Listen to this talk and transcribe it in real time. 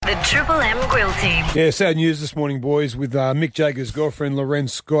The Triple M Grill Team. Yeah, sad news this morning, boys, with Mick Jagger's girlfriend, Loren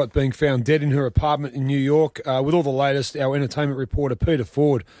Scott, being found dead in her apartment in New York. With all the latest, our entertainment reporter, Peter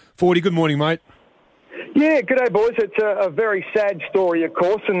Ford. Fordy, good morning, mate. Yeah, g'day, boys. It's a very sad story, of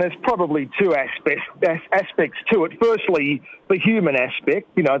course, and there's probably two aspects to it. Firstly, the human aspect,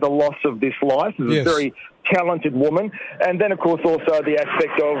 you know, the loss of this life of a very talented woman. And then, of course, also the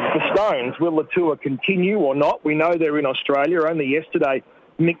aspect of the Stones. Will the tour continue or not? We know they're in Australia. Only yesterday,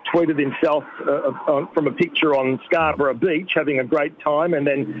 Mick tweeted himself from a picture on Scarborough Beach having a great time, and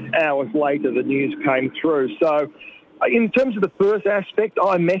then hours later the news came through. So in terms of the first aspect,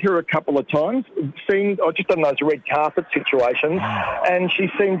 I met her a couple of times, just on those red carpet situations, and she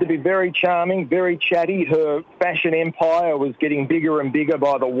seemed to be very charming, very chatty. Her fashion empire was getting bigger and bigger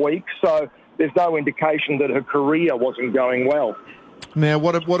by the week, so there's no indication that her career wasn't going well. Now,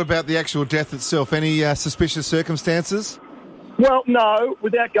 what about the actual death itself? Any suspicious circumstances? Well, no,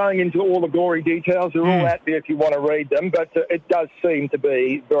 without going into all the gory details, they're all out there if you want to read them, but it does seem to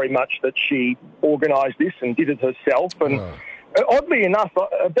be very much that she organised this and did it herself. And oddly enough,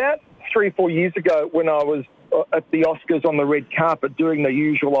 about 3 or 4 years ago when I was at the Oscars on the red carpet doing the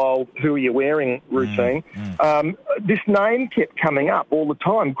usual old who are you wearing routine, this name kept coming up all the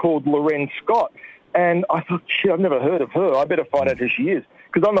time called Loren Scott. And I thought, shit, I've never heard of her. I better find out who she is,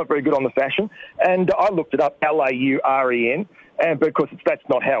 because I'm not very good on the fashion. And I looked it up, Lauren, and because that's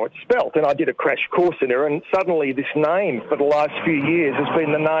not how it's spelt. And I did a crash course in her, and suddenly this name for the last few years has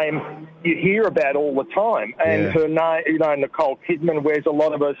been the name you hear about all the time. And her name, you know, Nicole Kidman wears a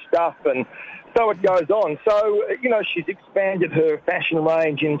lot of her stuff, and so it goes on. So, you know, she's expanded her fashion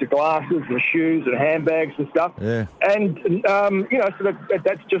range into glasses and shoes and handbags and stuff. Yeah. And, you know, so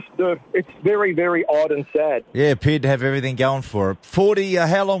that's just, it's very, very odd and sad. Yeah, appeared to have everything going for her. 40,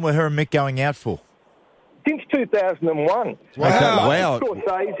 how long were her and Mick going out for? Since 2001. Wow.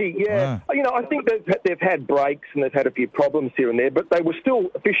 Scorsese, Wow. You know, I think they've had breaks and they've had a few problems here and there, but they were still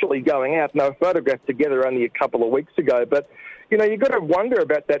officially going out, and they were photographed together only a couple of weeks ago. But, you know, you've got to wonder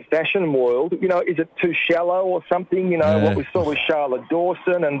about that fashion world. You know, is it too shallow or something? You know, what we saw with Charlotte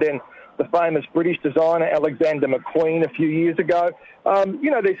Dawson and then the famous British designer Alexander McQueen a few years ago.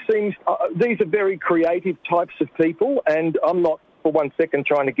 You know, there seems these are very creative types of people, and I'm not for 1 second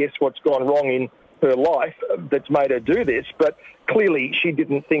trying to guess what's gone wrong in her life that's made her do this, but clearly she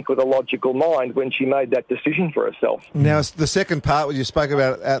didn't think with a logical mind when she made that decision for herself. Now, the second part, what you spoke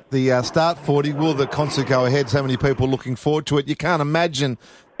about at the start, 40, will the concert go ahead? So many people looking forward to it. You can't imagine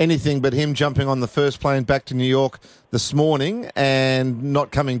anything but him jumping on the first plane back to New York this morning and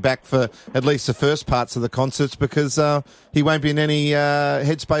not coming back for at least the first parts of the concerts, because he won't be in any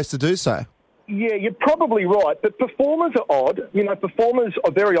headspace to do so. Yeah, you're probably right, but performers are odd. You know, performers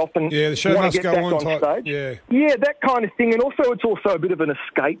are very often the show want must to get go back on type, stage. Yeah, that kind of thing, and also it's also a bit of an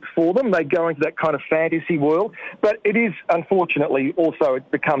escape for them. They go into that kind of fantasy world, but it is, unfortunately, also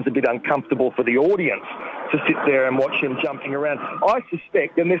it becomes a bit uncomfortable for the audience to sit there and watch him jumping around. I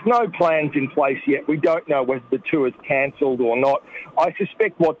suspect, and there's no plans in place yet, we don't know whether the tour is cancelled or not. I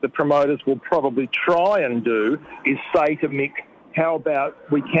suspect what the promoters will probably try and do is say to Mick, how about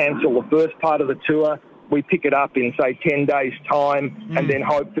we cancel the first part of the tour, we pick it up in, say, 10 days' time, and then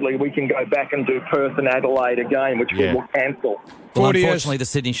hopefully we can go back and do Perth and Adelaide again, which we will cancel. Well, unfortunately, the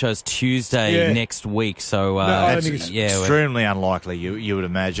Sydney show's Tuesday next week, so that's extremely unlikely, you would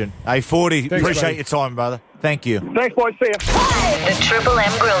imagine. Hey, 40, appreciate your time, brother. Thank you. Thanks, boys. See ya. The Triple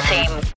M Grill Team.